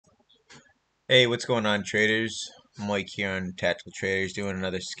Hey, what's going on, traders? Mike here on Tactical Traders doing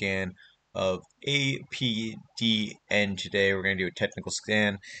another scan of Apdn today. We're going to do a technical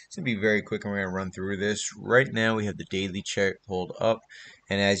scan. It's going to be very quick and we're going to run through this. Right now we have the daily chart pulled up,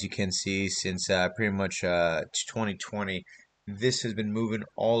 and as you can see, since pretty much 2020, this has been moving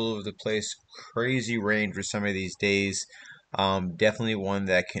all over the place. Crazy range for some of these days. Definitely one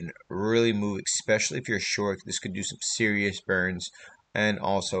that can really move, especially if you're short. This could do some serious burns and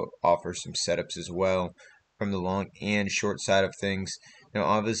also offer some setups as well from the long and short side of things. Now,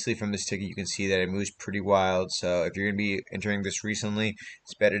 obviously, from this ticket, you can see that it moves pretty wild. So, if you're going to be entering this recently,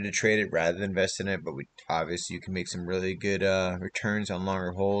 it's better to trade it rather than invest in it. But obviously, you can make some really good returns on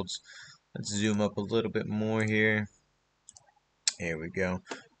longer holds. Let's zoom up a little bit more here. Here we go.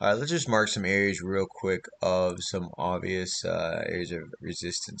 Let's just mark some areas real quick of some obvious areas of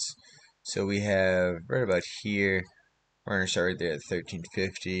resistance. So we have right about here. We're going to start right there at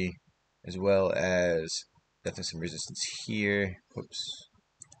 1350, as well as definitely some resistance here. Whoops.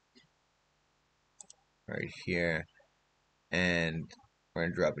 Right here. And we're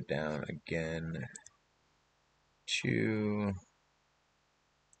going to drop it down again to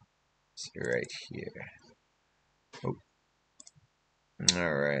right here. Oh.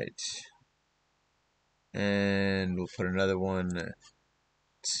 Alright. And we'll put another one. Let's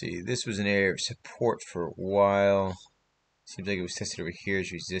see. This was an area of support for a while. Seems like it was tested over here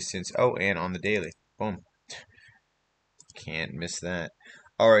as resistance. Oh, and on the daily. Boom. Can't miss that.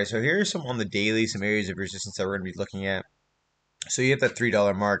 Alright, so here are some on the daily, some areas of resistance that we're going to be looking at. So you have that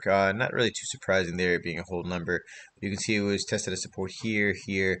 $3 mark, not really too surprising there being a whole number. You can see it was tested as support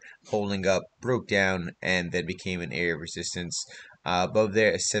here, holding up, broke down, and then became an area of resistance. Above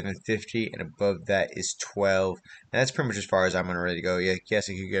there is 750, and above that is 12. And that's pretty much as far as I'm ready to go. Yeah, yes,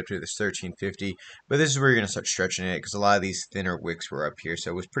 it could get up to this 1350, but this is where you're going to start stretching it because a lot of these thinner wicks were up here, so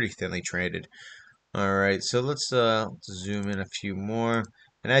it was pretty thinly traded. All right, so let's zoom in a few more.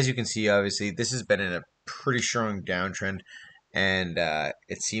 And as you can see, obviously, this has been in a pretty strong downtrend, and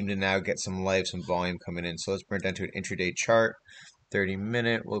it seemed to now get some life, some volume coming in. So let's bring it down to an intraday chart,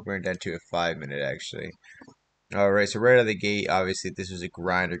 30-minute. We'll bring it down to a 5-minute, actually. All right, so right out of the gate, obviously, this was a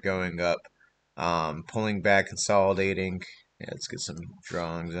grinder going up, pulling back, consolidating. Yeah, let's get some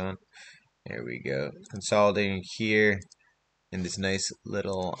drawings on. There we go. Consolidating here in this nice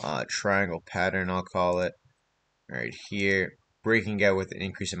little triangle pattern, I'll call it, right here, breaking out with an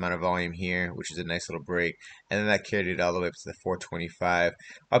increased amount of volume here, which is a nice little break, and then that carried it all the way up to the 425.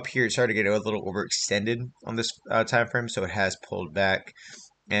 Up here, it started to get a little overextended on this time frame, so it has pulled back,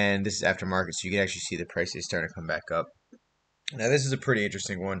 and this is aftermarket, so you can actually see the prices starting to come back up. Now, this is a pretty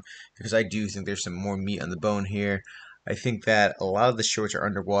interesting one because I do think there's some more meat on the bone here. I think that a lot of the shorts are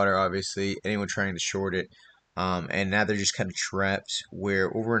underwater, obviously, anyone trying to short it. And now they're just kind of trapped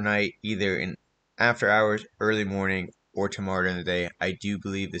where overnight, either in after hours, early morning, or tomorrow during the day, I do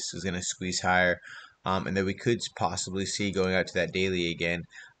believe this is going to squeeze higher. And that we could possibly see going out to that daily again,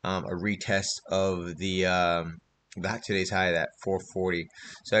 a retest of the today's high at 440.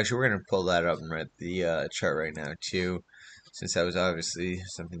 So actually, we're going to pull that up and read the chart right now too, since that was obviously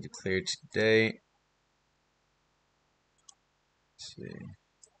something declared today. Let's see.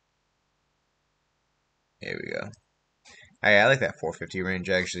 Here we go. I like that 450 range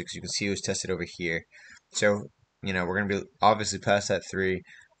actually because you can see it was tested over here. So, we're going to be obviously past that 3. I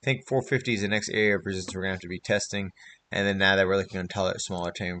think 450 is the next area of resistance we're going to have to be testing. And then now that we're looking on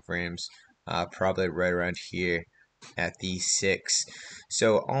smaller time frames, probably right around here at the 6.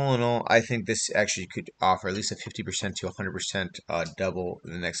 So all in all, I think this actually could offer at least a 50% to 100% double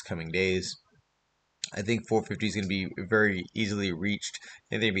in the next coming days. I think 450 is going to be very easily reached. I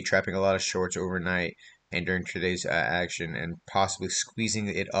think they're going to be trapping a lot of shorts overnight and during today's action and possibly squeezing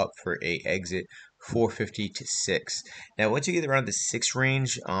it up for a exit 450 to 6. Now, once you get around the 6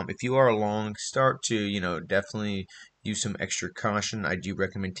 range, if you are long, start to, definitely use some extra caution. I do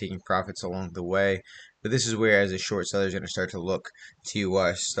recommend taking profits along the way. But this is where, as a short seller, is going to start to look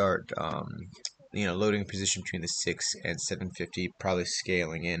to start, loading position between the 6 and 750, probably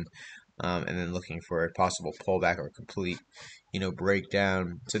scaling in and then looking for a possible pullback or complete,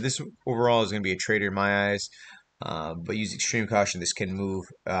 breakdown. So this overall is going to be a trader in my eyes, but use extreme caution. This can move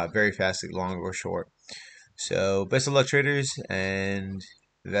very fast, long or short. So best of luck, traders, and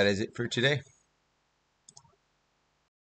that is it for today.